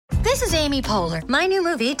This is Amy Poehler. My new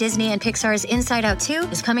movie, Disney and Pixar's Inside Out 2,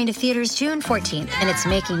 is coming to theaters June 14th, and it's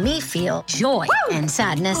making me feel joy and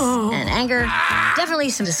sadness and anger, definitely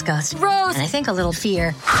some disgust, and I think a little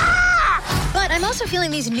fear. But I'm also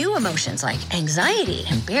feeling these new emotions like anxiety,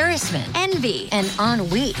 embarrassment, envy, and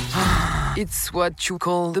ennui. It's what you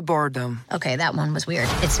call the boredom. Okay, that one was weird.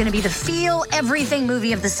 It's going to be the feel everything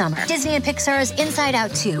movie of the summer. Disney and Pixar's Inside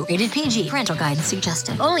Out 2. Rated PG. Parental guidance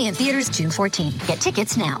suggested. Only in theaters June 14th. Get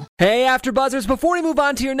tickets now. Hey, AfterBuzzers, before we move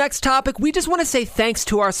on to your next topic, we just want to say thanks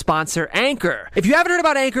to our sponsor, Anchor. If you haven't heard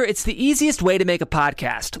about Anchor, it's the easiest way to make a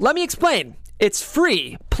podcast. Let me explain. It's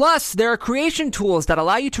free. Plus, there are creation tools that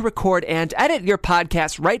allow you to record and edit your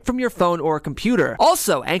podcast right from your phone or computer.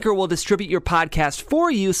 Also, Anchor will distribute your podcast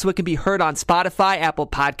for you so it can be heard on Spotify, Apple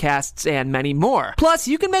Podcasts, and many more. Plus,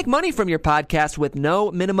 you can make money from your podcast with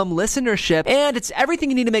no minimum listenership, and it's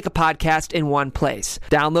everything you need to make a podcast in one place.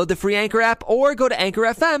 Download the free Anchor app or go to Anchor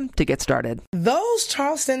FM to get started. Those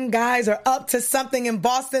Charleston guys are up to something in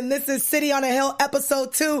Boston. This is City on a Hill,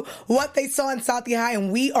 episode 2, what they saw in Southie High,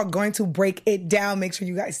 and we are going to break it down. Make sure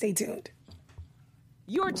you guys stay tuned.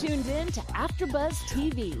 You're tuned in to AfterBuzz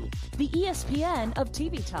TV, the ESPN of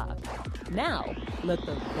TV talk. Now, let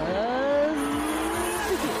the buzz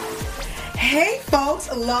begin. Hey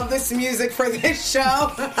folks, love this music for this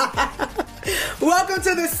show. Welcome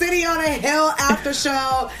to the City on a Hill after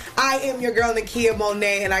show. I am your girl, Nakia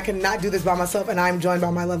Monet, and I cannot do this by myself, and I'm joined by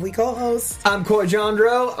my lovely co-host. I'm Coy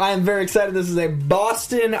Jandro. I am very excited. This is a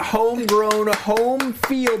Boston homegrown home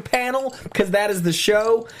field panel, because that is the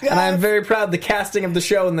show, yes. And I'm very proud the casting of the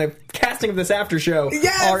show and the casting of this after show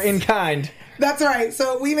are in kind. That's right.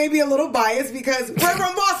 So we may be a little biased because we're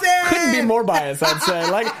from Boston. Couldn't be more biased, I'd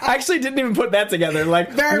say. Like, I actually didn't even put that together.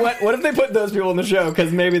 Like, what if they put those people in the show?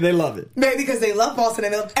 Because maybe they love it. Maybe because they love Boston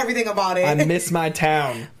and they love everything about it. I miss my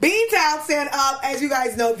town. Beantown, stand up. As you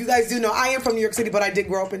guys know, if you guys do know, I am from New York City, but I did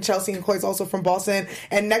grow up in Chelsea, and Coy's also from Boston.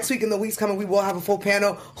 And next week and the weeks coming, we will have a full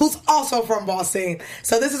panel who's also from Boston.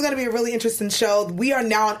 So this is going to be a really interesting show. We are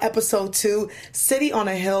now on episode 2, City on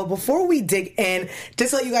a Hill. Before we dig in,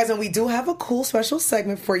 just to let you guys know, we do have a cool special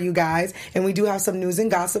segment for you guys, and we do have some news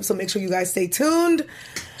and gossip, so make sure you guys stay tuned.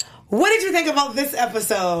 What did you think about this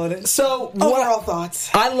episode? So, overall thoughts.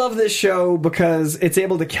 I love this show because it's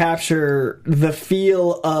able to capture the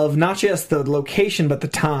feel of not just the location, but the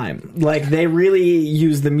time. Like, they really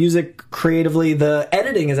use the music creatively. The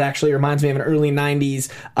editing reminds me of an early 90s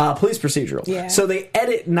police procedural. Yeah. So they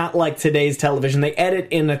edit not like today's television. They edit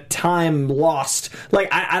in a time lost. Like,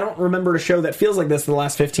 I don't remember a show that feels like this in the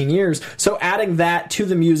last 15 years. So adding that to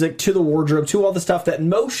the music, to the wardrobe, to all the stuff that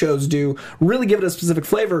most shows do, really give it a specific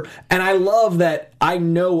flavor. And I love that I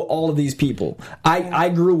know all of these people. I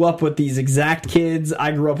grew up with these exact kids.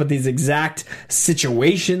 I grew up with these exact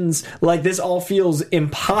situations. Like, this all feels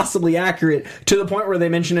impossibly accurate to the point where they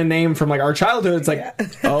mention a name from, like, our childhood. It's like,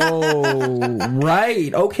 oh,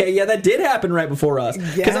 right. Okay, yeah, that did happen right before us.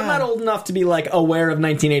 Because I'm not old enough to be, like, aware of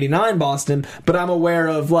 1989 Boston, but I'm aware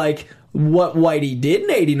of, like, what Whitey did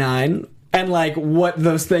in 89. And, like, what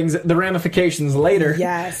those things, the ramifications later.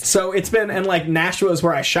 Yes. So it's been, and, like, Nashua is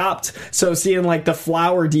where I shopped. So seeing, like, the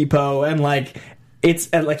flour depot and, like,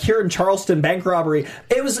 it's, like, here in Charleston, bank robbery,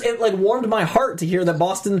 it warmed my heart to hear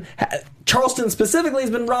that Charleston specifically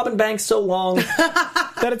has been robbing banks so long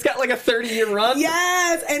that it's got, like, a 30-year run.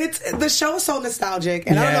 Yes, and the show is so nostalgic.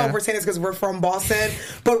 And I don't know if we're saying this because we're from Boston,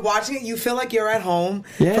 but watching it, you feel like you're at home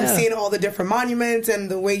from seeing all the different monuments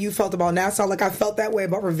and the way you felt about Nassau. Like, I felt that way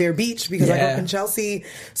about Revere Beach because I grew up in Chelsea.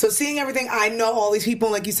 So seeing everything, I know all these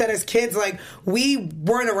people, like you said, as kids, like, we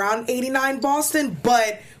weren't around 89 Boston,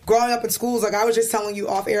 but growing up in schools, like I was just telling you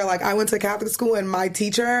off air, like I went to Catholic school and my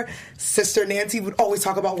teacher, Sister Nancy, would always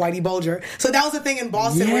talk about Whitey Bulger. So that was the thing in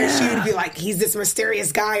Boston where she would be like, he's this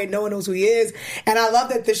mysterious guy and no one knows who he is. And I love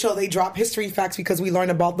that this show, they drop history facts because we learn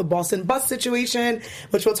about the Boston bus situation,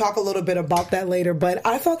 which we'll talk a little bit about that later. But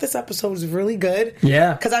I thought this episode was really good.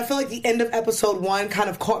 Yeah. Because I feel like the end of episode 1 kind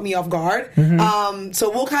of caught me off guard. So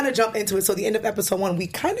we'll kind of jump into it. So the end of episode 1, we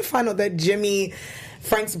kind of find out that Jimmy,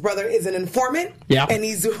 Frank's brother, is an informant. Yeah. And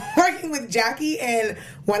he's working with Jackie. And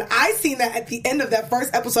when I seen that at the end of that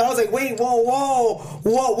first episode, I was like, wait, whoa.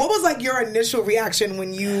 What was, like, your initial reaction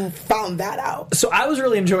when you found that out? So I was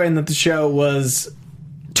really enjoying that the show was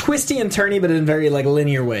twisty and turny, but in very, like,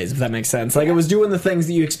 linear ways, if that makes sense. Like, it was doing the things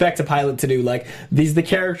that you expect a pilot to do. Like, these are the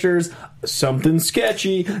characters, something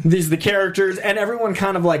sketchy, these are the characters, and everyone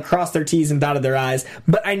kind of, like, crossed their T's and dotted their I's.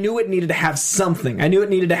 But I knew it needed to have something. I knew it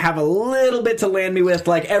needed to have a little bit to land me with.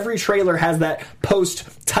 Like, every trailer has that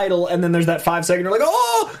post-title, and then there's that 5-second, you're like,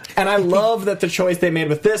 oh! And I love that the choice they made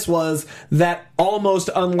with this was that almost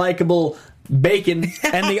unlikable Bacon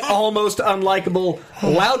and the almost unlikable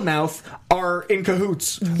Loudmouth are in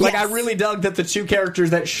cahoots. Like, I really dug that the two characters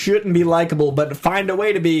that shouldn't be likable but find a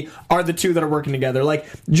way to be are the two that are working together. Like,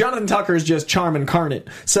 Jonathan Tucker is just charm incarnate.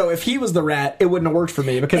 So if he was the rat, it wouldn't have worked for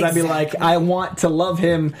me because I'd be like, I want to love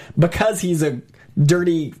him because he's a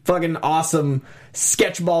dirty, fucking awesome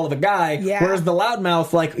sketchball of a guy. Whereas the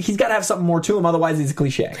Loudmouth, like, he's got to have something more to him, otherwise he's a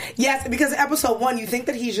cliche. Yes, because episode 1, you think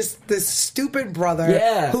that he's just this stupid brother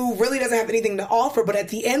who really doesn't have anything to offer, but at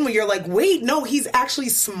the end when you're like, wait, no, he's actually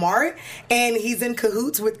smart and he's in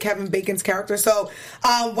cahoots with Kevin Bacon's character. So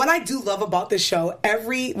what I do love about this show,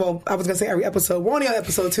 every episode, we're only on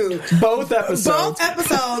episode 2. Both episodes,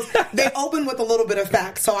 they open with a little bit of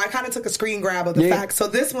facts. So I kind of took a screen grab of the facts. So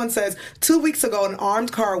this one says, 2 weeks ago, an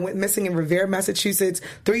armed car went missing in Revere, Massachusetts.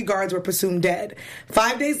 3 guards were presumed dead.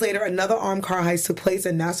 5 days later, another armed car heist took place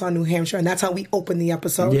in Nassau, New Hampshire, and that's how we open the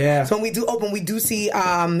episode. So when we do open, we do see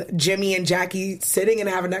Jimmy and Jackie sitting and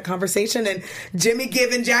having that conversation, and Jimmy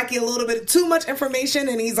giving Jackie a little bit too much information,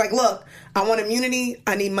 and he's like, look, I want immunity.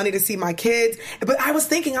 I need money to see my kids. But I was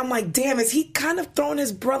thinking, I'm like, damn, is he kind of throwing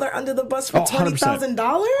his brother under the bus for $20,000?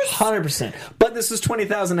 100%. But this is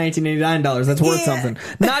 $20,1989. That's worth something.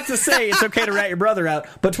 Not to say it's okay to rat your brother out,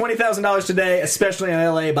 but $20,000 today, especially in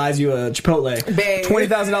LA, buys you a Chipotle. $20,000 in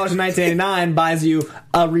 1989 buys you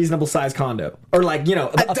a reasonable sized condo. Or like, you know,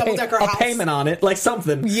 a payment on it. Like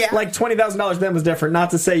something. Like $20,000 then was different.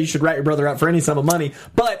 Not to say you should rat your brother out for any sum of money,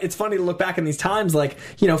 but it's funny to look back in these times, like,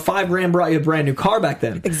 you know, $5,000 brought you a brand new car back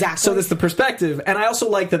then. Exactly. So that's the perspective. And I also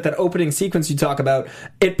like that opening sequence you talk about,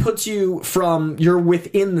 it puts you you're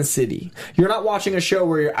within the city. You're not watching a show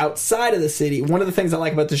where you're outside of the city. One of the things I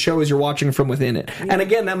like about the show is you're watching from within it. And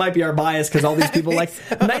again, that might be our bias because all these people, like,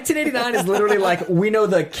 1989 is literally like, we know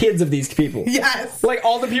the kids of these people. Yes. Like,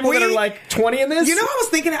 all the people that are like 20 in this. You know, I was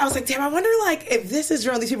thinking, I was like, damn, I wonder, like, if this is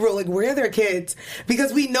real, these people are like, where are their kids?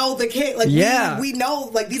 Because we know the kid. Like, we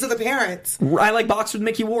know, like, these are the parents. I like boxed with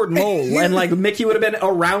Mickey Ward and Lowell. And like Mickey would have been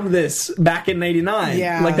around this back in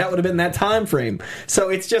 '89. Like that would have been that time frame. So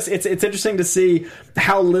it's just it's interesting to see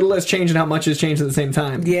how little has changed and how much has changed at the same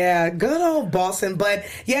time. Yeah, good old Boston. But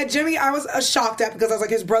yeah, Jimmy, I was shocked at because I was like,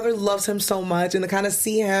 his brother loves him so much, and to kind of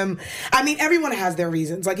see him. I mean, everyone has their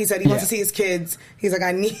reasons. Like he said, he wants to see his kids. He's like,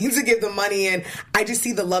 I need to give them money, and I just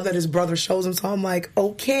see the love that his brother shows him. So I'm like,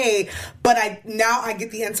 okay, but I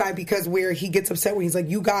get the insight because where he gets upset when he's like,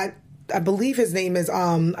 you got. I believe his name is,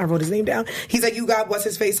 I wrote his name down. He's like, you got, what's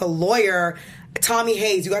his face, a lawyer, Tommy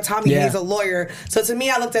Hayes. You got Tommy Hayes, a lawyer. So to me,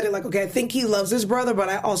 I looked at it like, okay, I think he loves his brother, but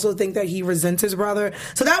I also think that he resents his brother.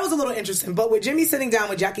 So that was a little interesting. But with Jimmy sitting down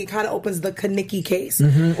with Jackie, it kind of opens the Kanicki case.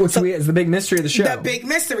 Which is the big mystery of the show. The big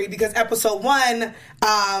mystery, because episode 1,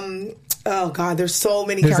 oh God, there's so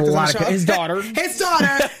many characters on the show. His daughter,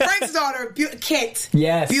 Frank's daughter, Kit.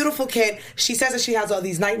 Yes. Beautiful Kit. She says that she has all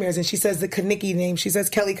these nightmares, and she says the Kanicki name. She says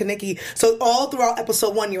Kelly Kanicki. So all throughout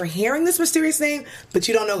episode 1, you're hearing this mysterious name, but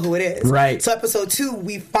you don't know who it is. Right. So episode 2,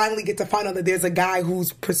 we finally get to find out that there's a guy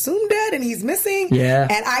who's presumed dead and he's missing. Yeah.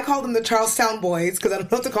 And I call them the Charlestown Boys, because I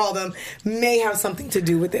don't know what to call them, may have something to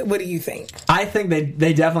do with it. What do you think? I think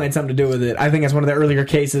they definitely had something to do with it. I think it's one of the earlier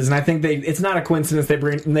cases, and I think it's not a coincidence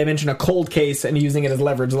they mention a cold case and using it as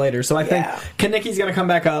leverage later. So I think Kanicki's going to come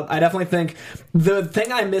back up. I definitely think the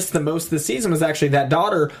thing I missed the most this season was actually that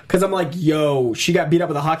daughter, because I'm like, yo, she got beat up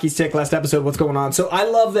with a hockey stick last episode. What's going on? So I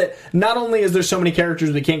love that not only is there so many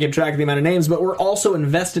characters we can't keep track of the amount of names, but we're also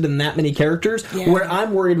invested in that many characters where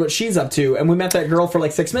I'm worried what she's up to. And we met that girl for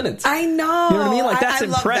like 6 minutes. I know. You know what I mean? Like, that's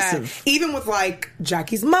impressive. That. Even with like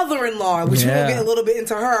Jackie's mother-in-law, which we'll get a little bit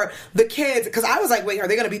into her, the kids, because I was like, wait, are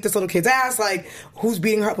they going to beat this little kid's ass? Like, who's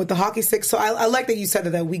beating her up with the hockey stick? So I like that you said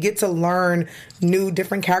that we get to learn new,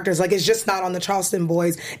 different characters. Like, it's just not on the Charleston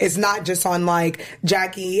Boys. It's not just on like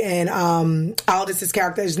Jackie and Aldis's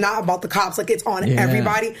character. It's not about the cops. Like, it's on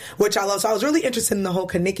everybody, which I love. So I was really interested in the whole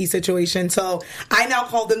Kanicki situation. So I now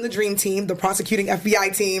call them the Dream Team, the prosecuting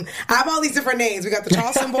FBI team. I have all these different names. We got the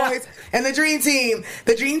Charleston Boys and the Dream Team.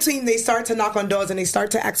 The Dream Team, they start to knock on doors and they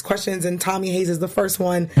start to ask questions, and Tommy Hayes is the first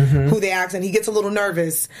one who they ask, and he gets a little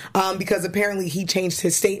nervous because apparently he changed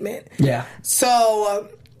his statement. Yeah. So...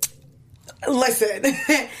 listen,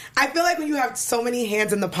 I feel like when you have so many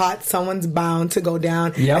hands in the pot, someone's bound to go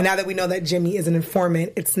down. Yep. And now that we know that Jimmy is an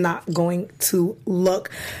informant, it's not going to look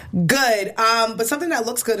good. But something that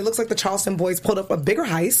looks good, it looks like the Charleston Boys pulled up a bigger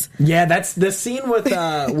heist. Yeah, that's the scene with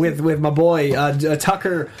with my boy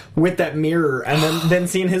Tucker with that mirror, and then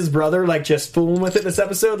seeing his brother like just fooling with it this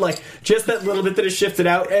eepisode, like just that little bit that is shifted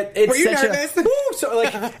out. It's Were you such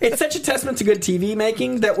nervous? It's such a testament to good TV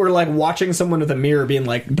making that we're like watching someone with a mirror being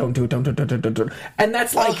like, don't do it, don't. And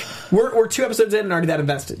that's like, we're 2 episodes in and already that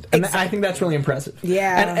invested. And I think that's really impressive.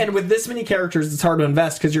 Yeah. And with this many characters, it's hard to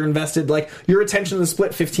invest because you're invested, like, your attention is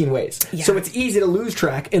split 15 ways. Yeah. So it's easy to lose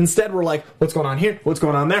track. Instead, we're like, what's going on here? What's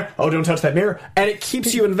going on there? Oh, don't touch that mirror. And it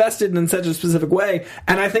keeps you invested in such a specific way.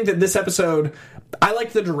 And I think that this episode, I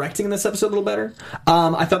liked the directing in this episode a little better.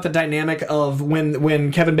 I thought the dynamic of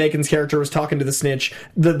when Kevin Bacon's character was talking to the snitch,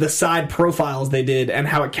 the side profiles they did and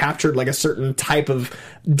how it captured like a certain type of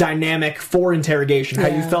dynamic for interrogation, how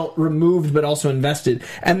you felt removed but also invested.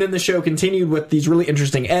 And then the show continued with these really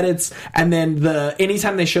interesting edits, and then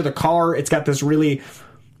anytime they show the car, it's got this really...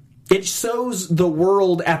 It shows the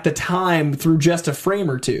world at the time through just a frame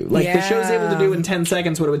or two. Like, the show's able to do in 10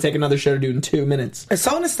 seconds what it would take another show to do in 2 minutes. It's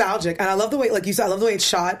so nostalgic. And I love the way, like you said, I love the way it's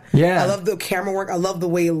shot. Yeah. I love the camera work. I love the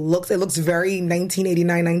way it looks. It looks very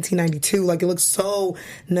 1989, 1992. Like, it looks so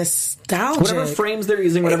nostalgic. Whatever frames they're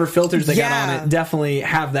using, whatever filters they got on it, definitely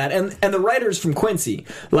have that. And the writer's from Quincy.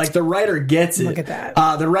 Like, the writer gets it. Look at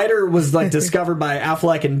that. The writer was, like, discovered by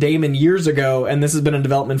Affleck and Damon years ago, and this has been in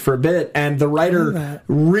development for a bit. And the writer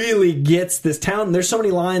really gets this town. There's so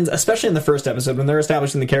many lines, especially in the first episode when they're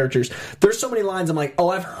establishing the characters. There's so many lines I'm like, oh,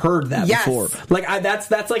 I've heard that before. Like,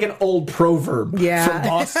 that's like an old proverb from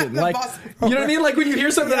Boston. Like, you know what I mean? Like, when you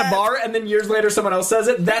hear something in a bar and then years later someone else says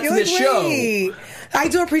it, that's this show. I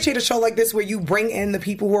do appreciate a show like this where you bring in the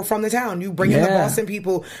people who are from the town. You bring in the Boston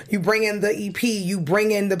people. You bring in the EP. You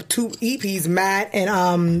bring in the 2 EPs, Matt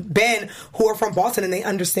and Ben, who are from Boston and they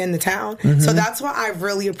understand the town. So that's why I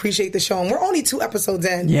really appreciate the show. And we're only 2 episodes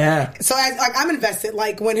in. Yeah. So I'm invested.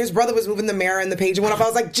 Like, when his brother was moving the mirror and the page went up, I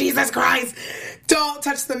was like, Jesus Christ, don't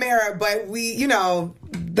touch the mirror. But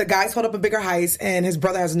the guys hold up a bigger heist and his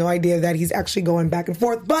brother has no idea that he's actually going back and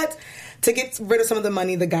forth. But to get rid of some of the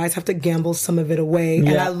money, the guys have to gamble some of it away.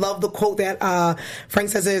 Yeah. And I love the quote that Frank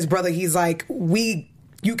says to his brother. He's like,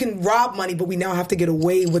 you can rob money, but we now have to get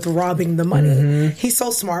away with robbing the money. He's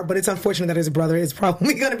so smart, but it's unfortunate that his brother is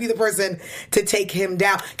probably going to be the person to take him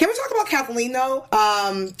down. Can we talk about Kathleen, though?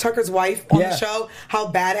 Tucker's wife on the show,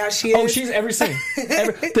 how badass she is. Oh, she's every scene.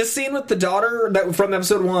 The scene with the daughter from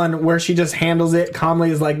episode 1 where she just handles it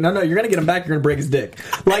calmly is like, no, you're going to get him back, you're going to break his dick.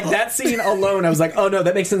 Like, that scene alone, I was like, oh no,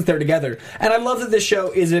 that makes sense, they're together. And I love that this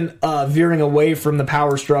show isn't veering away from the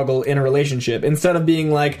power struggle in a relationship. Instead of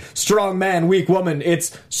being like, strong man, weak woman,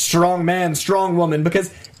 it's strong man, strong woman,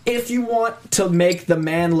 because if you want to make the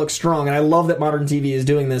man look strong, and I love that modern TV is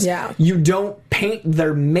doing this, you don't paint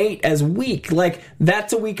their mate as weak. Like,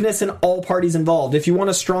 that's a weakness in all parties involved. If you want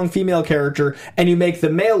a strong female character and you make the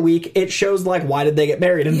male weak, it shows, like, why did they get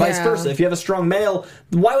married? And vice versa. If you have a strong male,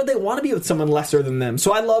 why would they want to be with someone lesser than them?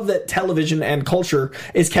 So I love that television and culture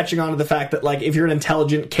is catching on to the fact that, like, if you're an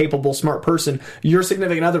intelligent, capable, smart person, your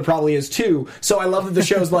significant other probably is too. So I love that the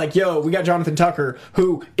show's like, yo, we got Jonathan Tucker,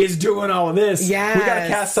 who is doing all of this. Yes. We gotta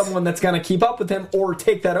cast someone that's going to keep up with him or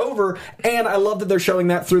take that over. And I love that they're showing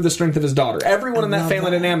that through the strength of his daughter. Everyone in that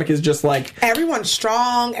family dynamic is just like, everyone's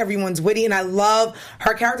strong, everyone's witty, and I love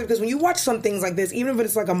her character because when you watch some things like this, even if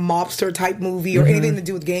it's like a mobster type movie or anything to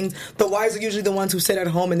do with gangs, the wives are usually the ones who sit at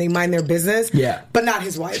home and they mind their business. Yeah. But not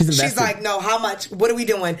his wife. She's like, no, how much? What are we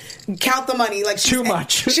doing? Count the money. Like, too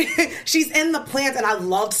much. She's in the plans, and I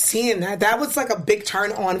loved seeing that. That was like a big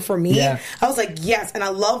turn on for me. Yeah. I was like, yes, and I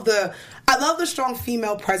love the strong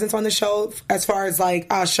female presence on the show, as far as like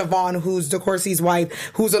Siobhan, who's DeCourcy's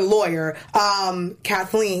wife, who's a lawyer,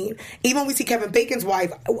 Kathleen. Even when we see Kevin Bacon's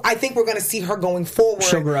wife, I think we're going to see her going forward.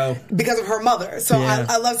 She'll grow. Because of her mother. So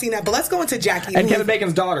I love seeing that. But let's go into Jackie. And Kevin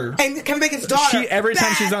Bacon's daughter. Every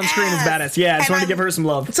time she's on screen is badass. Yeah, I just wanted to give her some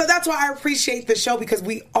love. So that's why I appreciate the show, because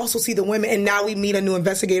we also see the women, and now we meet a new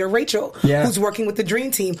investigator, Rachel, who's working with the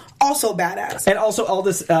Dream Team. Also badass. And also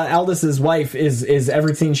Aldis's wife is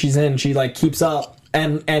everything she's in. She like keeps up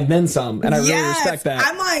and then some, and I really respect that.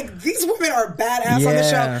 I'm like, these women are badass on the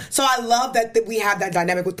show, so I love that we have that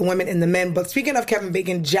dynamic with the women and the men. But speaking of Kevin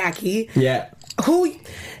Bacon, Jackie,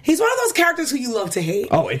 he's one of those characters who you love to hate.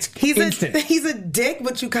 Oh, he's instant. He's a dick,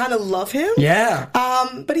 but you kind of love him. Yeah.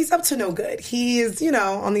 But he's up to no good. He is,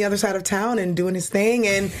 on the other side of town and doing his thing,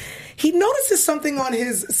 and he notices something on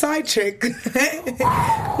his side chick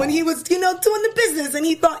when he was, doing the business, and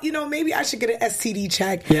he thought, maybe I should get an STD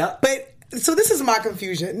check. Yeah. But so this is my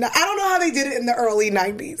confusion. Now, I don't know how they did it in the early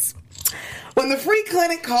 90s. When the free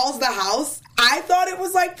clinic calls the house, I thought it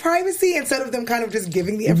was like privacy instead of them kind of just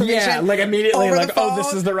giving the information. Yeah, like immediately like, oh,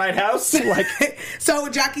 this is the right house. Like, so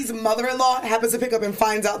Jackie's mother-in-law happens to pick up and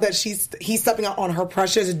finds out that he's stepping out on her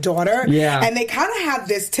precious daughter. Yeah. And they kind of have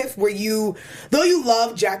this tiff where though you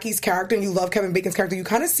love Jackie's character and you love Kevin Bacon's character, you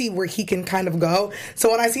kind of see where he can kind of go.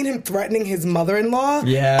 So when I seen him threatening his mother-in-law,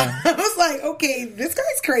 I was like, okay, this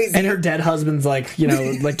guy's crazy. And her dead husband's like, you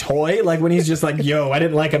know, like toy. Like when he's just like, yo, I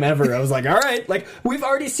didn't like him ever. I was like, all right. Like we've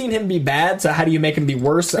already seen him be bad, so how do you make him be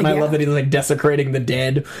worse? And I love that he's like desecrating the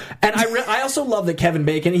dead. And I also love that Kevin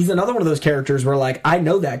Bacon, he's another one of those characters where like, I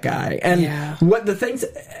know that guy. And what the things,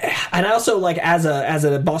 and I also like as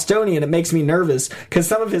a Bostonian, it makes me nervous because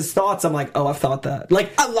some of his thoughts, I'm like, oh, I've thought that.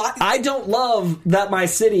 Like a lot. I don't love that my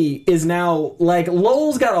city is now like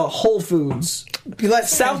Lowell's got a Whole Foods.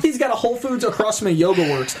 Southie's got a Whole Foods across from a Yoga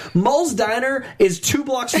Works. Mull's Diner is 2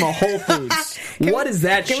 blocks from a Whole Foods. What is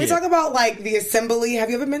that shit? Can we talk about like the Assembly? Have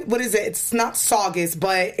you ever been? What is it? It's not Saugus,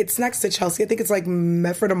 but it's next to Chelsea. I think it's like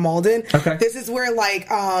Medford or Malden. Okay. This is where like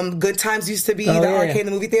Good Times used to be, the arcade and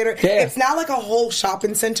the movie theater. Yeah. It's now like a whole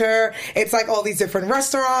shopping center. It's like all these different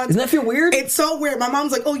restaurants. Doesn't that feel weird? It's so weird. My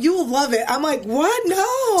mom's like, oh, you'll love it. I'm like, what?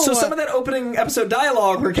 No. So some of that opening episode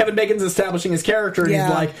dialogue where Kevin Bacon's establishing his character and he's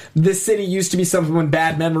like, this city used to be something when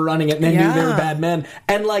bad men were running it and they knew they were bad men.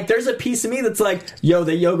 And like there's a piece of me that's like, yo,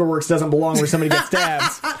 the Yoga Works doesn't belong where somebody gets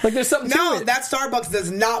stabbed. Like there's something to it. No, that Starbucks does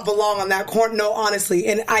not belong on that corner. No, honestly.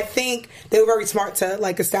 And I think they were very smart to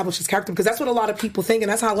like establish his character because that's what a lot of people think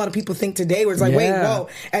and that's how a lot of people think today where it's like, wait, whoa.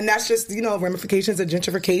 And that's just, you know, ramifications of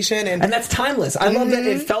gentrification. And that's timeless. I love that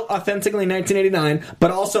it felt authentically 1989,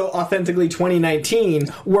 but also authentically 2019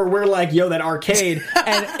 where we're like, yo, that arcade.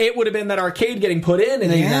 And it would have been that arcade getting put in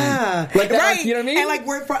 89. Yeah. Like that, you know what I mean? And like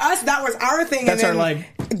for us, that was our thing. That's and then our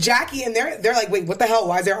like Jackie and they're like, wait, what the hell?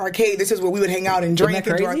 Why is there an arcade? This is where we would hang out and drink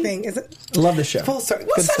and do our thing. Is it? Love the show. Full circle.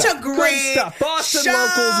 What's such a great stuff. Boston show.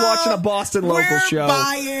 Locals watching a Boston local show.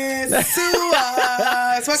 Biased. Sue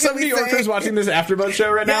us. Some New Yorkers watching this AfterBuzz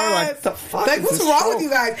show right now are like, the fuck like, is what's this wrong show? with you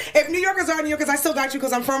guys? If New Yorkers are New Yorkers, I still got you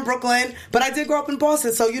because I'm from Brooklyn, but I did grow up in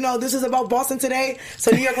Boston. So, you know, this is about Boston today.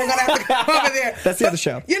 So, New York, we're going to have to go over there. That's the other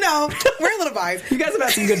show. You know, we're a little biased. You guys have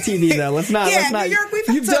had some good TV, though. Let's not. New York,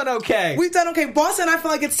 you've done okay. We've done okay. Boston, I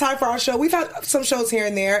feel like it's time for our show. We've had some shows here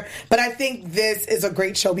and there, but I think this is a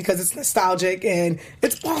great show because it's nostalgic and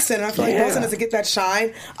it's Boston. And I feel like Boston doesn't get that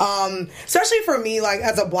shine. Especially for me, like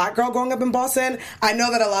as a black girl growing up in Boston, I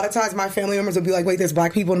know that a lot of times my family members will be like, wait, there's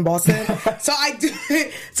black people in Boston. So I do.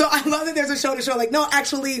 So I love that there's a show to show like, no,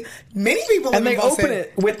 actually, many people live in Boston. And they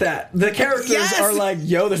open it with that. The characters are like,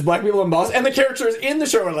 yo, there's black people in Boston. And the characters in the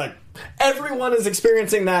show are like, everyone is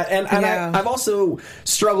experiencing that. And I've also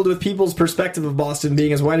struggled with people's perspective of Boston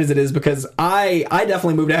being as white as it is because I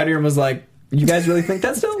definitely moved out here and was like, you guys really think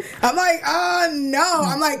that still? I'm like, no.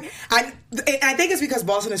 I'm like, I think it's because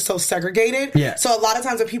Boston is so segregated. Yeah. So a lot of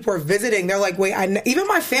times when people are visiting, they're like, wait, even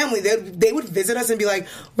my family, they would visit us and be like,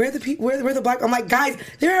 where are the people? Where the black? I'm like, guys,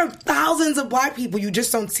 there are thousands of black people. You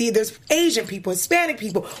just don't see it. There's Asian people, Hispanic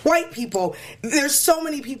people, white people. There's so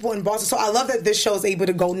many people in Boston. So I love that this show is able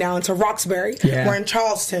to go now into Roxbury. Yeah. We're in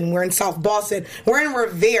Charleston. We're in South Boston. We're in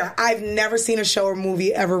Revere. I've never seen a show or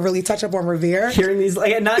movie ever really touch up on Revere. Hearing these,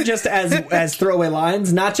 like, not just as throwaway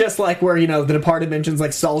lines, not just like where, you know, The Departed mentions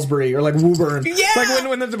like Salisbury or like Woburn. Yeah. Like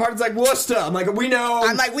when The Departed's like Worcester, I'm like, we know.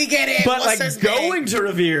 I'm like, we get it. But Worcester's like going to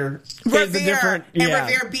Revere is a different. And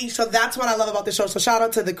Revere Beach. So that's what I love about the show. So shout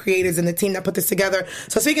out to the creators and the team that put this together.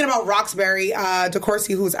 So speaking about Roxbury,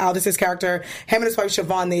 DeCourcy, who's Aldous' character, him and his wife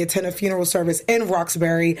Siobhan, they attend a funeral service in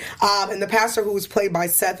Roxbury. And the pastor, who was played by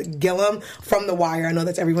Seth Gillum from The Wire. I know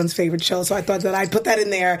that's everyone's favorite show, so I thought that I'd put that in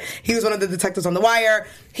there. He was one of the detectives on The Wire.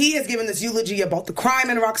 He is giving this eulogy about the crime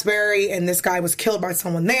in Roxbury, and this guy was killed by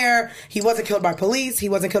someone there. He wasn't killed by police. He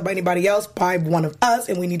wasn't killed by anybody else, by one of us,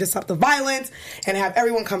 and we need to stop the violence and have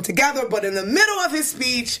everyone come together. But in the middle of his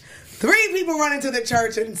speech, 3 people run into the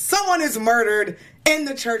church and someone is murdered in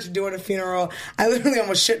the church during a funeral. I literally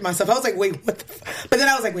almost shit myself. I was like, wait, what the But then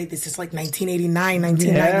I was like, wait, this is like 1989,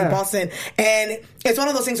 1990 Boston. And it's one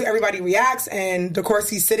of those things where everybody reacts, and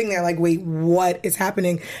DeCourcy's sitting there like, wait, what is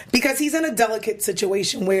happening? Because he's in a delicate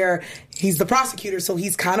situation where he's the prosecutor, so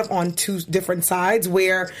he's kind of on 2 different sides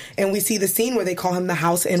and we see the scene where they call him the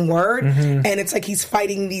House N-word, and it's like he's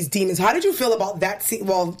fighting these demons. How did you feel about that scene?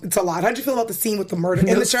 Well, it's a lot. How did you feel about the scene with the murder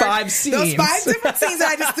in the church? 5 scenes. Those 5 different scenes that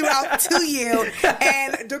I just threw out to you.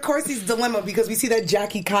 And DeCourcy's dilemma, because we see that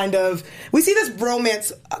Jackie we see this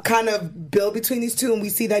bromance kind of build between these two, and we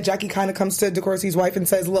see that Jackie kind of comes to DeCourcy's wife and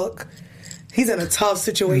says, look, He's in a tough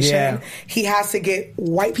situation. Yeah. He has to get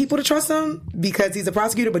white people to trust him because he's a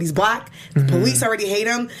prosecutor, but he's black. The police already hate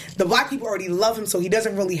him. The black people already love him, so he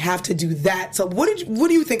doesn't really have to do that. So what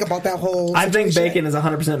do you think about that whole situation? I think Bacon is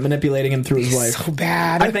 100% manipulating him through his wife. So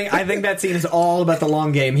bad. I think that scene is all about the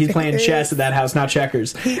long game. He's playing chess at that house, not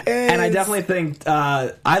checkers. He is. And I definitely think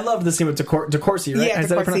I love the scene with DeCourcy, right? Yeah,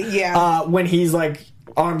 DeCourcy, yeah. When he's like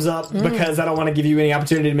arms up because I don't want to give you any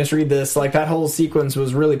opportunity to misread this. Like, that whole sequence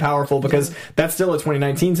was really powerful because that's still a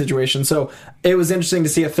 2019 situation. So it was interesting to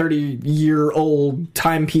see a 30-year-old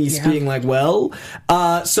timepiece being like, well.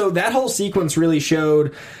 So that whole sequence really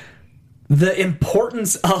showed the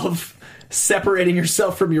importance of separating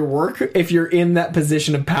yourself from your work if you're in that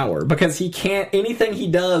position of power, because he can't, anything he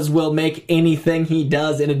does will make anything he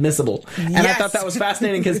does inadmissible. And I thought that was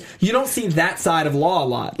fascinating because you don't see that side of law a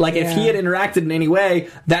lot. Like, if he had interacted in any way,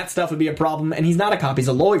 that stuff would be a problem, and he's not a cop, he's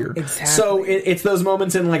a lawyer. Exactly. So it's those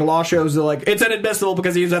moments in like law shows that like, it's inadmissible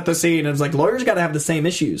because he was at the scene, and it's like, lawyers gotta have the same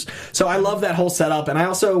issues. So I love that whole setup, and I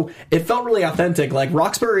also, it felt really authentic. Like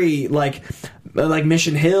Roxbury, like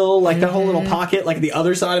Mission Hill, like that whole little pocket, like the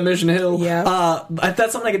other side of Mission Hill. Yeah.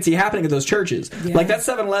 That's something I could see happening at those churches. Yeah. Like that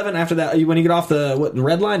 7-Eleven after that, when you get off the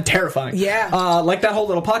red line, terrifying. Yeah. Like that whole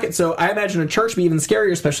little pocket. So I imagine a church be even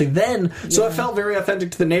scarier, especially then. So it felt very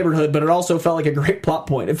authentic to the neighborhood, but it also felt like a great plot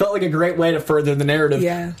point. It felt like a great way to further the narrative.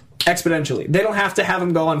 Yeah. Exponentially. They don't have to have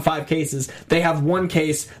him go on 5 cases. They have one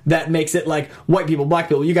case that makes it like, white people, black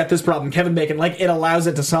people, you got this problem, Kevin Bacon. Like, it allows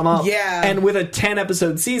it to sum up. Yeah. And with a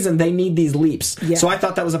 10-episode season, they need these leaps. Yeah. So I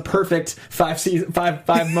thought that was a perfect 5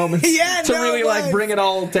 moments to really like bring it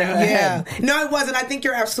all to head. No, it wasn't. I think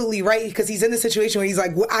you're absolutely right, because he's in the situation where he's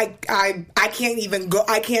like, well, I can't even go.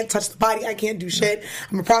 I can't touch the body. I can't do shit.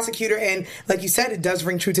 I'm a prosecutor, and like you said, it does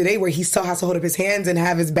ring true today, where he still has to hold up his hands and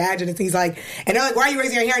have his badge, and he's like, and they're like, why are you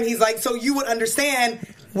raising your hand? He's like, so you would understand,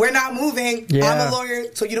 we're not moving. I'm a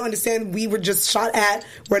lawyer, so you don't understand. We were just shot at.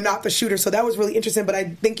 We're not the shooter. So that was really interesting. But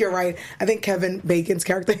I think you're right. I think Kevin Bacon's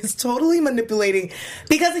character is totally manipulating,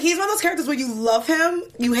 because he's one of those characters where you love him,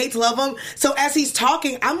 you hate to love him. So as he's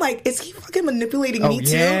talking, I'm like, is he fucking manipulating me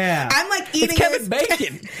too? I'm like eating it's Kevin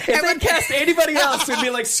Bacon. If they cast anybody else, we'd be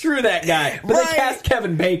like, screw that guy. But they cast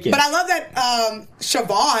Kevin Bacon. But I love that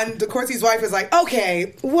Siobhan, DeCourcy's wife, is like,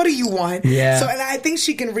 okay, what do you want? Yeah. So, and I think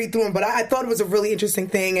she can read through him. But I thought it was a really interesting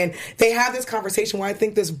thing. And they have this conversation where I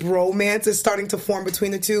think this bromance is starting to form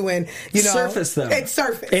between the two. And, you know, surface, though. It's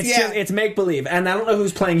surface. It's just, it's make believe. And I don't know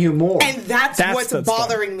who's playing who more. And that's what's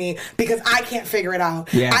bothering me, because I can't figure it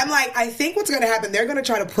out. Yeah. I'm like, I think what's going to happen, they're going to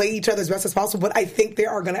try to play each other as best as possible, but I think they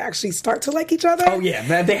are going to actually start to like each other. Oh,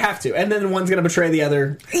 yeah. They have to. And then one's going to betray the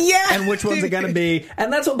other. Yeah. And which one's it going to be?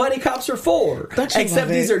 And that's what buddy cops are for. Except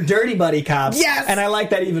these are dirty buddy cops. Yes. And I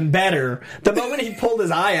like that even better. The moment he pulled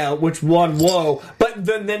his eye out, which one, whoa. But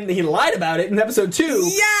then he lied about it in episode 2.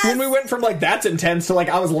 Yes. When we went from like, that's intense, to like,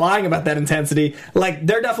 I was lying about that intensity. Like,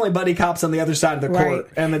 they're definitely buddy cops on the other side of the court.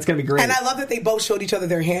 And it's going to be great. And I love that they both showed each other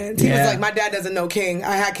their hands. He was like, my dad doesn't know King.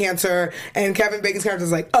 I had cancer. And Kevin Bacon's character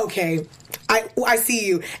is like, okay, I see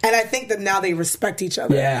you. And I think that now they respect each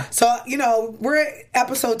other. Yeah. So, you know, we're at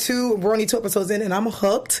episode 2. We're only 2 episodes in, and I'm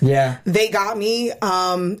hooked. Yeah. They got me.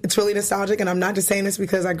 It's really nostalgic, and I'm not just saying this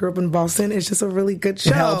because I grew up in Boston. It's just a really good show.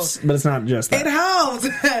 It helps, but it's not just that. It helps.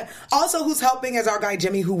 Also, who's helping is our guy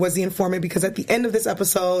Jimmy, who was the informant, because at the end of this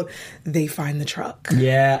episode, they find the truck.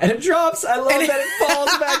 Yeah. And it drops. I love that it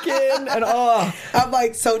falls back in. And I'm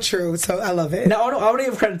like, so true. So I love it. Now, I want to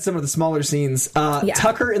give credit to some of the smaller scenes.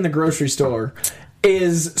 Tucker in the grocery store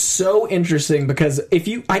is so interesting, because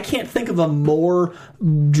I can't think of a more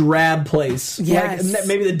drab place. Yes. Like,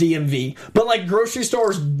 maybe the DMV. But like grocery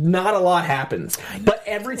stores, not a lot happens. But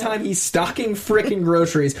every time he's stocking freaking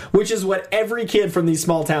groceries, which is what every kid from these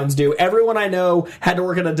small towns do. Everyone I know had to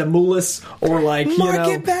work at a Demoulas or like,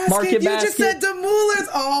 Market Basket. Market Basket. You just said Demoulas.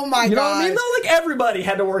 Oh my god. You know what I mean? No, like everybody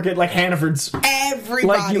had to work at like Hannaford's. Everybody.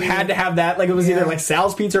 Like you had to have that. Like it was either like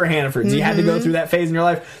Sal's Pizza or Hannaford's. Mm-hmm. You had to go through that phase in your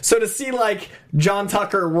life. So to see like John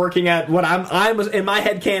Tucker working at what I'm in my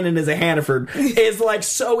head canon is a Hannaford is like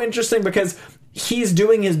so interesting, because he's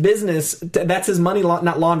doing his business. That's his money,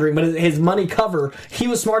 not laundering, but his money cover. He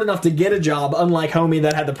was smart enough to get a job, unlike Homie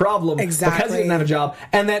that had the problem because he didn't have a job.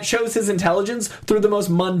 And that shows his intelligence through the most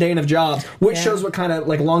mundane of jobs, which shows what kind of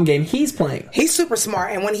like long game he's playing. He's super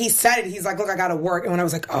smart. And when he said it, he's like, look, I got to work. And when I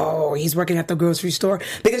was like, oh, he's working at the grocery store,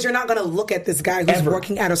 because you're not going to look at this guy who's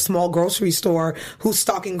working at a small grocery store who's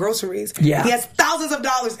stocking groceries. Yeah. He has thousands of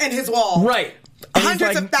dollars in his wall. Right.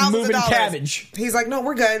 hundreds of thousands of dollars. Cabbage. He's like, no,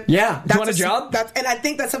 we're good. Yeah. You want a job? And I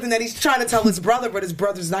think that's something that he's trying to tell his brother, but his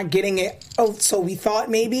brother's not getting it. Oh, so we thought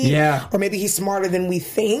maybe. Yeah. Or maybe he's smarter than we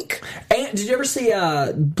think. And did you ever see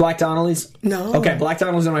Black Donnelly's? No. Okay, Black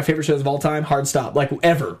Donnelly's one of my favorite shows of all time. Hard stop. Like,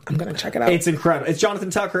 ever. I'm going to check it out. It's incredible. It's Jonathan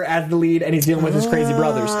Tucker as the lead, and he's dealing with his crazy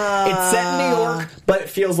brothers. It's set in New York, but it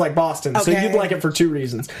feels like Boston. So you'd like it for two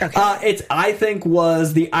reasons. Okay. I think,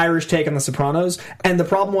 was the Irish take on The Sopranos, and the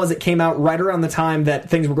problem was it came out right around the time that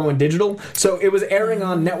things were going digital. So it was airing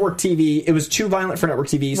on network TV. It was too violent for network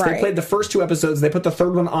TV. So they played the first two episodes. They put the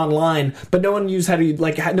third one online, but no one knew how to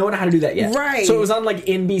do that yet. Right. So it was on like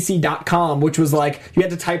NBC.com, which was like you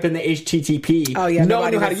had to type in the HTTP. Oh yeah. No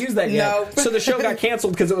one knew how to use that yet. So the show got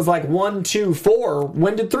canceled because it was like 1, 2, 4.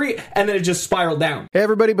 When did 3? And then it just spiraled down. Hey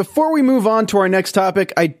everybody, before we move on to our next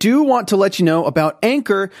topic, I do want to let you know about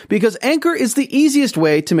Anchor, because Anchor is the easiest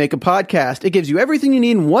way to make a podcast. It gives you everything you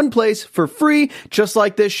need in one place for free, just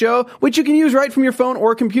like this show, which you can use right from your phone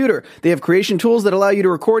or computer. They have creation tools that allow you to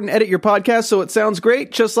record and edit your podcast so it sounds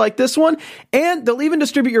great, just like this one. And they'll even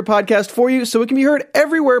distribute your podcast for you so it can be heard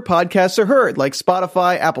everywhere podcasts are heard, like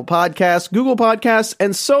Spotify, Apple Podcasts, Google Podcasts,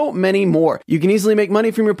 and so many more. You can easily make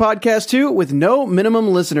money from your podcast too with no minimum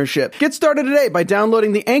listenership. Get started today by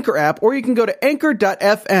downloading the Anchor app, or you can go to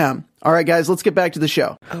anchor.fm. All right, guys, let's get back to the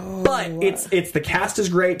show. But it's the cast is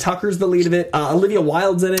great. Tucker's the lead of it. Olivia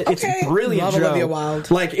Wilde's in it. Okay. It's a brilliant Love show. Olivia Wilde.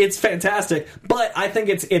 Like, it's fantastic. But I think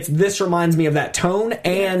it's this reminds me of that tone,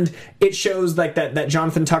 and it shows like that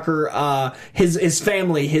Jonathan Tucker, his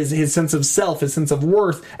family, his sense of self, his sense of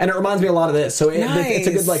worth, and it reminds me a lot of this. So it's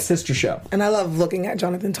a good like sister show. And I love looking at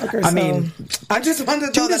Jonathan Tucker. I mean, I just wanted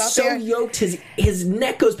to throw that out there. Dude is so yoked. His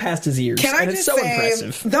neck goes past his ears. Can I and just it's so say,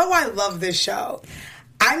 impressive. though I love this show,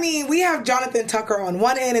 I mean, we have Jonathan Tucker on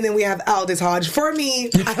one end, and then we have Aldous Hodge. For me,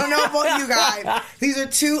 I don't know about you guys. These are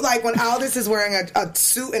two, like, when Aldous is wearing a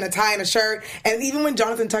suit and a tie and a shirt, and even when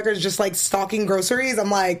Jonathan Tucker is just, like, stalking groceries,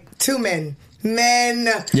 I'm like, two men.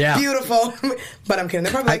 Beautiful. But I'm kidding.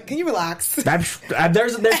 They're probably like, can you relax? There's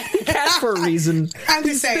cast for a reason. I'm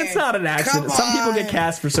just saying. It's not an accident. Some people get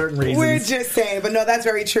cast for certain reasons. We're just saying. But no, that's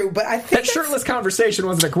very true. But I think that shirtless conversation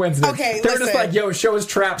wasn't a coincidence. Okay, They're just like, yo, show us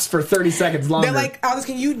traps for 30 seconds longer. They're like, Aldous,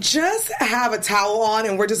 can you just have a towel on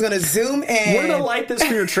and we're just going to zoom in? We're going to light this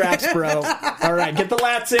for your traps, bro. All right, get the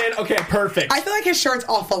lats in. Okay, perfect. I feel like his shirt's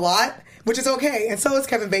off a lot, which is okay. And so is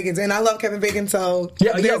Kevin Bacon's. And I love Kevin Bacon, so...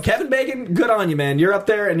 Yo, Kevin Bacon, good on you, man. You're up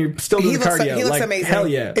there and you're still doing cardio. He looks amazing. Hell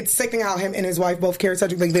yeah. It's sickening how him and his wife both carry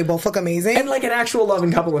such... Like, they both look amazing. And like an actual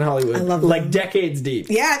loving couple in Hollywood. I love them. Like decades deep.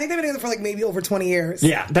 Yeah, I think they've been together for like maybe over 20 years.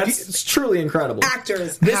 Yeah, it's truly incredible.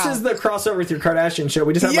 Actors. This is the crossover with your Kardashian show.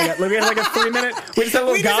 We just had like a 3-minute... We just had a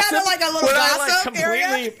little gossip. We just had like a little gossip completely,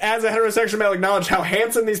 area. As a heterosexual male, acknowledge how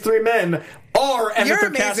handsome these three men are, and that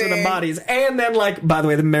they're cast with them bodies. And then, like, by the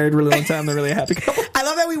way, they're married really long time. They're really a happy couple. I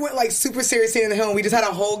love that we went, like, super serious in the hill and we just had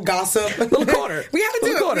a whole gossip. Little corner. We had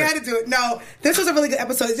to do it. No, this was a really good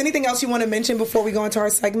episode. Is there anything else you want to mention before we go into our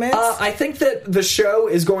segments? I think that the show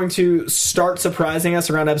is going to start surprising us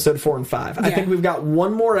around episode 4 and 5. Yeah. I think we've got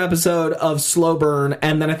one more episode of slow burn,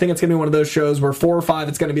 and then I think it's going to be one of those shows where 4 or 5,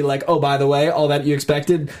 it's going to be like, oh, by the way, all that you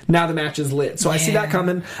expected, now the match is lit. So I see that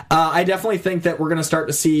coming. I definitely think that we're going to start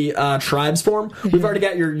to see tribes form. We've already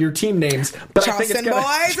got your team names, but Charleston I think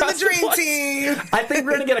it's Boys and the Dream Team. I think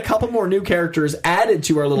we're going to get a couple more new characters added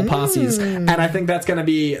to our little posses, and I think that's going to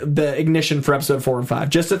be the ignition for episode 4 and 5.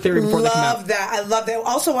 Just a theory before they come out. I love that.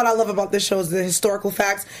 Also, what I love about this show is the historical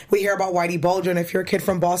facts. We hear about Whitey Bulger, and if you're a kid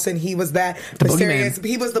from Boston, he was that mysterious.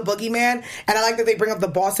 He was the boogeyman, and I like that they bring up the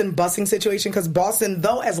Boston busing situation, because Boston,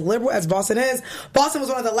 though as liberal as Boston is, Boston was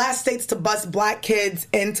one of the last states to bus black kids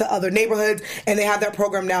into other neighborhoods, and they have that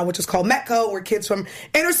program now, which is called Metco, where kids from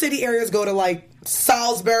inner city areas go to like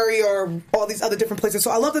Salisbury or all these other different places. So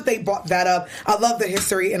I love that they brought that up. I love the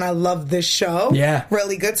history, and I love this show. Yeah.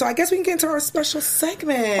 Really good. So I guess we can get into our special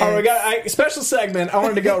segment. All right, we got a special segment. I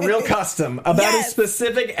wanted to go real custom, about as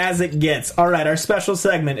specific as it gets. All right, our special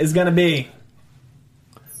segment is going to be...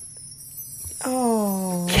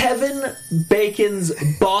 Kevin Bacon's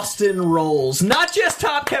Boston Rolls. Not just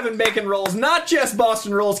top Kevin Bacon rolls, not just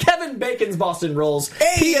Boston rolls, Kevin Bacon's Boston Rolls.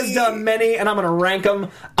 Hey. He has done many, and I'm going to rank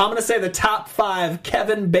them. I'm going to say the top 5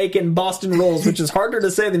 Kevin Bacon Boston Rolls, which is harder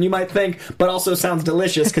to say than you might think, but also sounds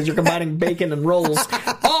delicious because you're combining bacon and rolls,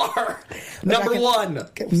 are number 1,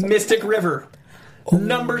 Mystic River.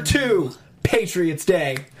 Number 2, Patriots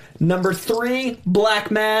Day. Number 3,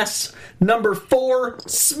 Black Mass. Number 4,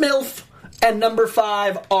 Smilf. And number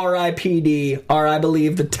 5, R.I.P.D. Are, I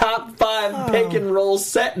believe, the top 5 bacon rolls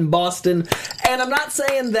set in Boston. And I'm not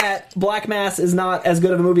saying that Black Mass is not as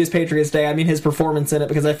good of a movie as Patriots Day. I mean his performance in it,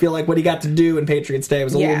 because I feel like what he got to do in Patriots Day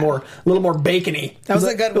was a little more bacony. That was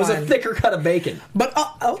a good one. It was a thicker cut of bacon. But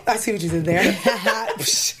I see what you did there.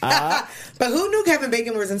 But who knew Kevin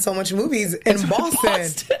Bacon was in so much movies in Boston?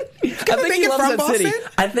 I think he loves that city.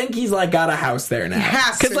 I think he's like got a house there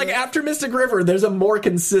now. Because like after Mystic River, there's a more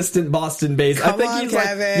consistent Boston base. I think he's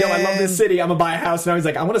Kevin. like, yo, I love this city. I'm gonna buy a house. Now he's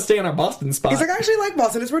like, I want to stay in our Boston spot. He's like, I actually like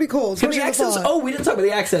Boston. It's pretty cool. It's the accents. Oh, we didn't talk about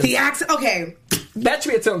the accents. The accent. Okay. That should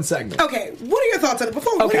be its own segment. Okay, what are your thoughts on it? What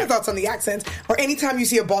are your thoughts on the accents? Or anytime you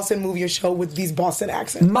see a Boston movie or show with these Boston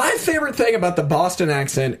accents? My favorite thing about the Boston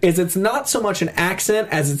accent is it's not so much an accent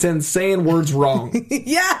as it's in saying words wrong.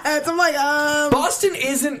 Yes, I'm like, Boston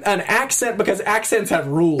isn't an accent because accents have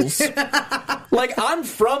rules. Like, I'm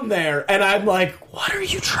from there, and I'm like, what are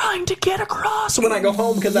you trying to get across when I go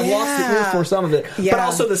home? Because I've lost the ear for some of it. Yeah. But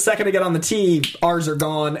also, the second I get on the T, R's are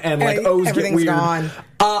gone, and like O's get weird. Gone.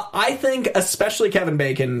 I think especially Kevin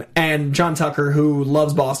Bacon and John Tucker, who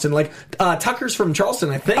loves Boston. Like, Tucker's from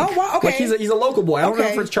Charleston, I think. Oh, wow, okay. Like, he's a local boy. I don't know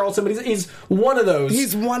if it's Charleston, but he's one of those.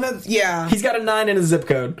 He's one of, yeah. He's got a 9 in his zip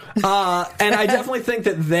code. And I definitely think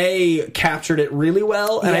that they captured it really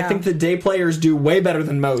well, and I think the day players do way better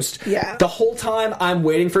than most. Yeah. The whole time, I'm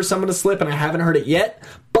waiting for someone to slip, and I haven't heard it yet,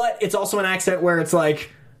 but it's also an accent where it's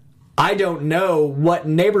like, I don't know what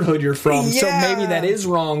neighborhood you're from, so maybe that is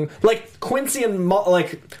wrong. Like, Quincy and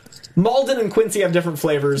Malden and Quincy have different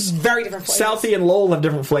flavors. Very different flavors. Southie and Lowell have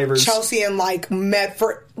different flavors. Chelsea and like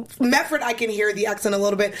Medford, I can hear the accent a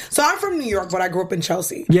little bit. So I'm from New York, but I grew up in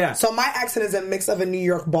Chelsea. Yeah. So my accent is a mix of a New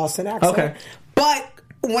York Boston accent. Okay. But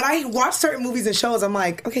when I watch certain movies and shows, I'm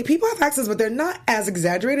like, okay, people have accents, but they're not as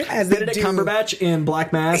exaggerated as they do. Benedict Cumberbatch in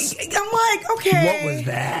Black Mass. I'm like, okay. What was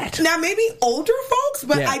that? Now, maybe older folks,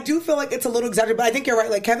 but I do feel like it's a little exaggerated. But I think you're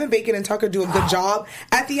right. Like, Kevin Bacon and Tucker do a good job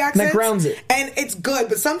at the accent. That grounds it. And it's good.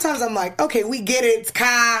 But sometimes I'm like, okay, we get it. It's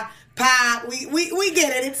Ka. Pop, we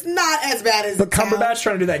get it. It's not as bad as. But Cumberbatch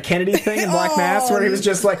trying to do that Kennedy thing in Black Mass, where he was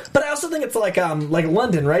just like. But I also think it's like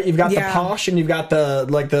London, right? You've got the posh, and you've got the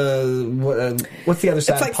what's the other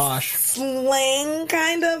side? It's like of posh slang,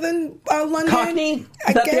 kind of in London. Cockney.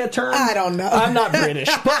 Is that the term? I don't know. I'm not British,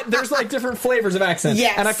 but there's like different flavors of accents.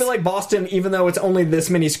 Yes. And I feel like Boston, even though it's only this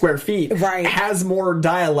many square feet, has more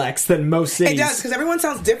dialects than most cities. It does, because everyone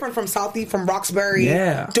sounds different from Southie, from Roxbury,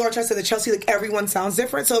 Dorchester to Chelsea. Like, everyone sounds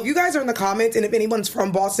different. So if you guys are in the comments, and if anyone's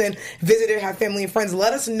from Boston, visited, have family and friends,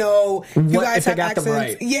 let us know you guys have accents. Them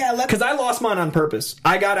right. Yeah, because I lost mine on purpose.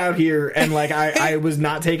 I got out here and like I was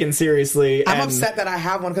not taken seriously. I'm upset that I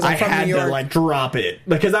have one because I'm from New York. I had to like drop it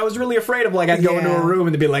because I was really afraid of like I'd go into a room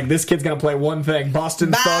and they'd be like, this kid's gonna play one thing,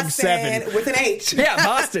 Boston Thug 7 with an H. Yeah,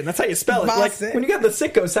 Boston. That's how you spell it. Boston. Like when you got the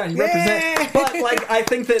sicko sound, you represent. But like I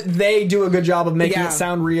think that they do a good job of making it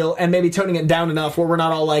sound real and maybe toning it down enough where we're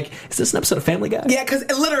not all like, is this an episode of Family Guy? Yeah, because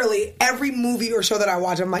literally every movie or show that I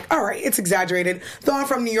watch, I'm like, all right, it's exaggerated. Though I'm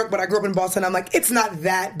from New York, but I grew up in Boston, I'm like, it's not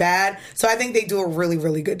that bad. So I think they do a really,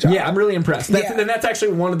 really good job. Yeah, I'm really impressed. And that's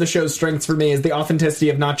actually one of the show's strengths for me is the authenticity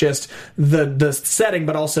of not just the setting,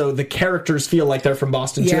 but also the characters feel like they're from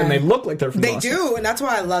Boston too, and they look like they're from Boston. They do, and that's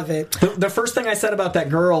why I love it. The first thing I said about that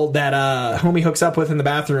girl that homie hooks up with in the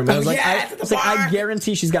bathroom, I was I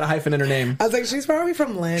guarantee she's got a hyphen in her name. I was like, she's probably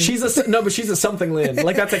from Lynn. She's a something Lynn.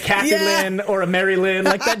 Like that's a Kathy Lynn or a Mary Lynn.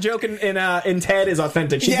 Like that joke in Ted is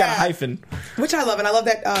authentic. She's got a hyphen, which I love, and I love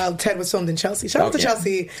that Ted was filmed in Chelsea. Shout out to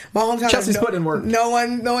Chelsea, my hometown. Chelsea's put in work. No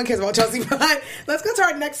one cares about Chelsea. But let's go to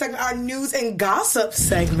our next segment, our news and gossip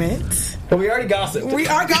segment. But we already gossiped. We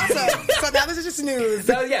are gossip. So now this is just news.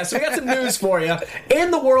 So we got some news for you.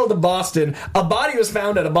 In the world of Boston, a body was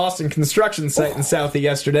found at a Boston construction site in Southie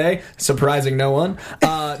yesterday, surprising no one.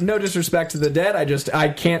 No disrespect to the dead. I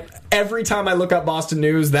can't. Every time I look up Boston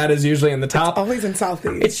news, that is usually in the top. It's always in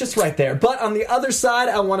Southie. It's just right there. But on the other side,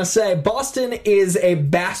 I want to say Boston is a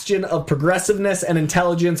bastion of progressiveness and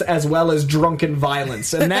intelligence as well as drunken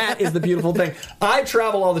violence. And that is the beautiful thing. I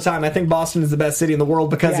travel all the time. I think Boston is the best city in the world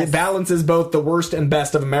because it balances both the worst and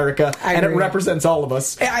best of America. And it represents all of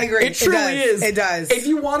us. I agree. It truly is. It does.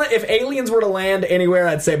 If aliens were to land anywhere,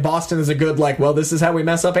 I'd say Boston is a good, this is how we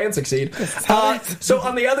mess up and succeed. So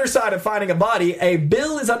on the other side of finding a body, a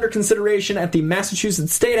bill is under construction consideration at the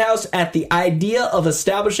Massachusetts State House at the idea of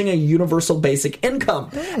establishing a universal basic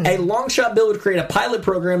income. A long-shot bill would create a pilot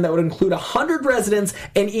program that would include 100 residents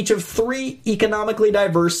in each of 3 economically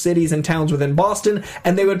diverse cities and towns within Boston,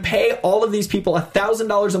 and they would pay all of these people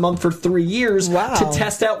 $1,000 a month for 3 years to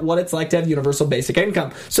test out what it's like to have universal basic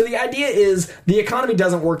income. So the idea is the economy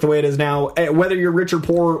doesn't work the way it is now. Whether you're rich or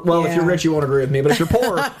poor, well, if you're rich, you won't agree with me, but if you're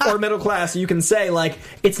poor or middle class, you can say, like,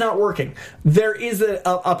 it's not working. There is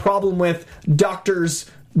a problem with doctors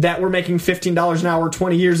that were making $15 an hour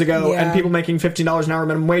 20 years ago, and people making $15 an hour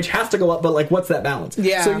minimum wage has to go up, but, like, what's that balance?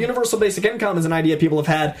 So universal basic income is an idea people have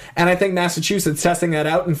had, and I think Massachusetts testing that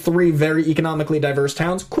out in 3 very economically diverse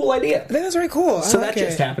towns, cool idea. I think that's very cool. So that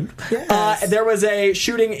just happened. There was a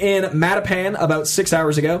shooting in Mattapan about 6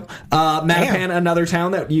 hours ago. Mattapan, another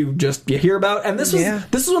town that you hear about, and this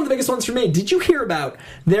was one of the biggest ones for me. Did you hear about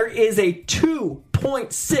there is a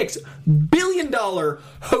 $2.6 billion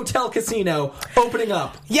hotel casino opening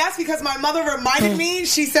up? Yes, because my mother reminded me.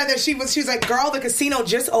 She said that she was like, girl, the casino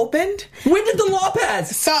just opened. When did the law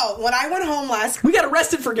pass? So when I went home we got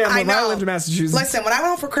arrested for gambling when I lived in Massachusetts. Listen, when I went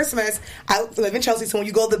home for Christmas, I live in Chelsea, so when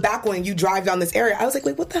you go to the back when you drive down this area, I was like,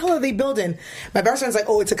 what the hell are they building? My best friend's like,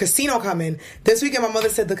 oh, it's a casino coming. This weekend, my mother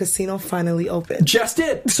said the casino finally opened. Just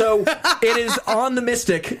did. So it is on the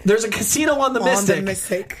Mystic. There's a casino on the Mystic. On the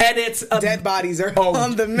Mystic. And it's dead bodies are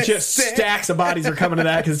on the Mystic. Just stacks of bodies are coming to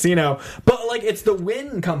that casino. But, like, it's the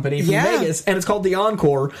Wynn Company from Vegas, and it's called the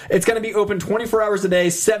Encore. It's going to be open 24 hours a day,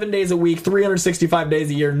 7 days a week, 365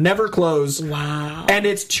 days a year, never close. Wow. And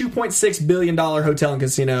it's $2.6 billion hotel and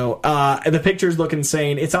casino. The pictures look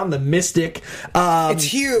insane. It's on the Mystic. It's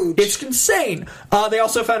huge. It's insane. They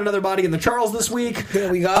also found another body in the Charles this week.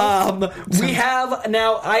 There we go. We have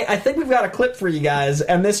now, I think we've got a clip for you guys,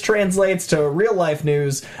 and this translates to real life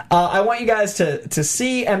news. I want you guys to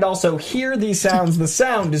see and also hear these sounds. The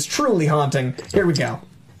sound is truly haunting. Here we go.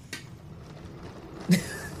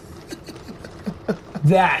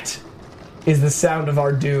 That is the sound of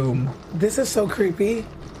our doom. This is so creepy.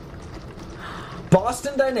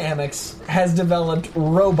 Boston Dynamics has developed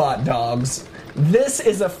robot dogs. This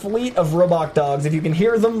is a fleet of robot dogs. If you can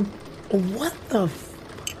hear them. What the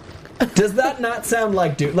Does that not sound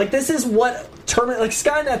like doom? Like, this is what like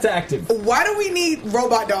Skynet's active. Why do we need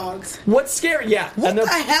robot dogs? What's scary? Yeah. What the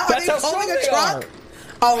hell? Are they calling a truck?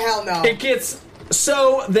 Oh, hell no. It gets...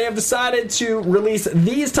 So they have decided to release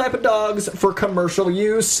these type of dogs for commercial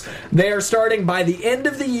use. They are starting by the end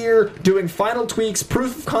of the year, doing final tweaks.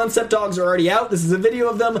 Proof of concept dogs are already out. This is a video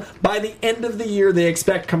of them. By the end of the year, they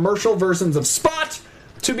expect commercial versions of Spot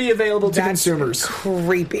to be available to consumers.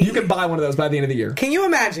 Creepy. You can buy one of those by the end of the year. Can you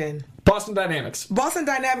imagine? Boston Dynamics. Boston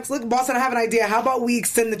Dynamics. Look, Boston, I have an idea. How about we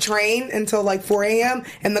extend the train until like 4 a.m.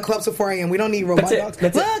 and the clubs till 4 a.m. We don't need robot dogs.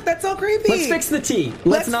 Look, that's so creepy. Let's fix the T.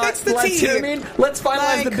 Let's fix the T. You know what I mean? Let's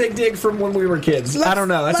finalize the big dig from when we were kids. I don't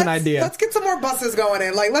know. That's an idea. Let's get some more buses going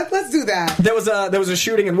in. Like, let's do that. There was a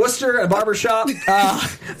shooting in Worcester, a barber shop.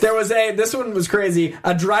 This one was crazy.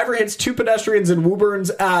 A driver hits 2 pedestrians in Woburn's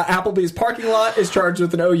Applebee's parking lot, is charged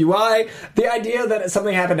with an OUI. The idea that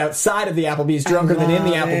something happened outside of the Applebee's drunker than in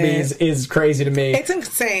the Applebee's is crazy to me. It's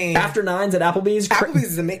insane. After 9s at Applebee's.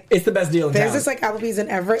 Applebee's is amazing. It's the best deal in town. There's this like Applebee's in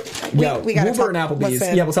Everett. We got Woburn Applebee's.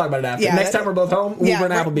 Yeah, we'll talk about it after. Next time we're both home,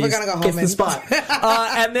 Woburn Applebee's. We're gonna go home. It's the spot.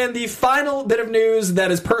 And then the final bit of news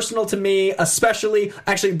that is personal to me, especially,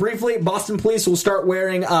 actually briefly, Boston police will start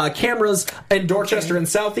wearing cameras in Dorchester and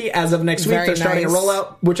Southie as of next week. They're starting a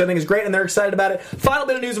rollout, which I think is great, and they're excited about it. Final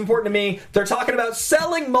bit of news important to me. They're talking about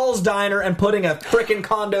selling Mull's Diner and putting a frickin'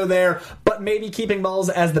 condo there, but maybe keeping Mull's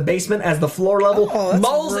as the basement, as the floor level.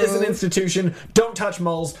 Mull's is an institution. Don't touch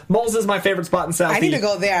Mull's. Mull's is my favorite spot in Southie. I need to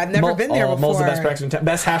go there. I've never been there before. Mull's the best breakfast in town.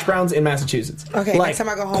 Best hash browns in Massachusetts. Okay, next time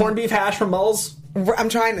I go home. Corned beef hash from Mull's. I'm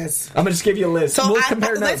trying this. I'm going to just give you a list. So let's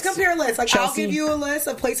compare lists. Like, Chelsea. I'll give you a list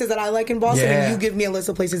of places that I like in Boston, and you give me a list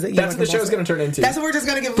of places that you like in Boston. That's what the show's going to turn into. That's what we're just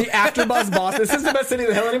going to give. The AfterBuzz Boston. This isn't about City of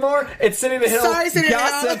the Hill anymore. It's City of the Hill. Sorry, City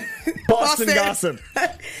Gossip. of the Hill. Boston Gossip.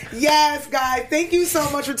 Yes, guys. Thank you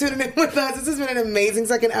so much for tuning in with us. This has been an amazing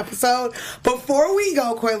second episode. Before we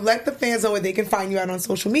go, Coy, let the fans know where they can find you out on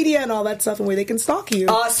social media and all that stuff, and where they can stalk you.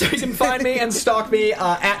 So you can find me and stalk me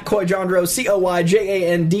at Coyjandreau,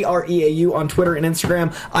 CoyJandreau on Twitter and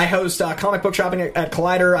Instagram. I host comic book shopping at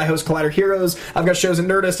Collider. I host Collider Heroes. I've got shows at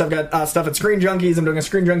Nerdist. I've got stuff at Screen Junkies. I'm doing a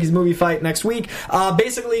Screen Junkies movie fight next week.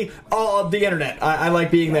 Basically, all of the internet. I like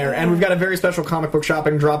being there. And we've got a very special comic book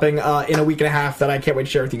shopping dropping in a week and a half that I can't wait to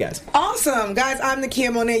share with you guys. Awesome. Awesome. Guys, I'm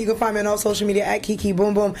Nakia Monet. You can find me on all social media at Kiki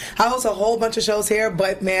Boom Boom. I host a whole bunch of shows here,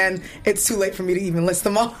 but man, it's too late for me to even list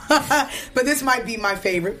them all. But this might be my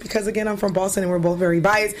favorite because, again, I'm from Boston and we're both very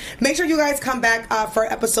biased. Make sure you guys come back for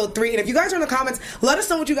episode 3. And if you guys are in the comments, let us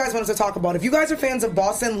know what you guys want us to talk about. If you guys are fans of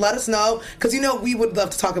Boston, let us know because, we would love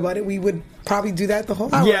to talk about it. We would probably do that the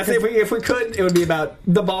whole hour. Yes, if we could, it would be about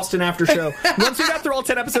the Boston After Show. Once we got through all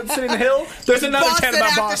 10 episodes of Sitting in the Hill, there's another Boston 10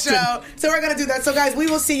 about Boston. Show. So we're going to do that. So, guys, we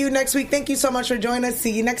will see you next week. Thank you so much for joining us.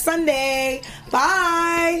 See you next Sunday.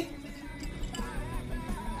 Bye.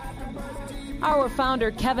 Our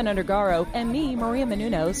founder, Kevin Undergaro, and me, Maria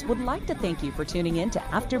Menounos, would like to thank you for tuning in to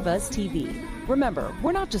AfterBuzz TV. Remember,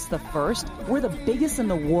 we're not just the first, we're the biggest in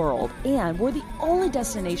the world, and we're the only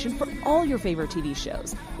destination for all your favorite TV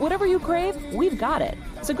shows. Whatever you crave, we've got it.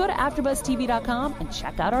 So go to AfterBuzzTV.com and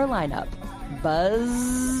check out our lineup.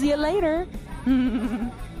 Buzz you later.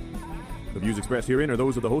 The views expressed herein are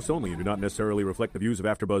those of the hosts only and do not necessarily reflect the views of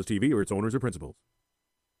AfterBuzz TV or its owners or principals.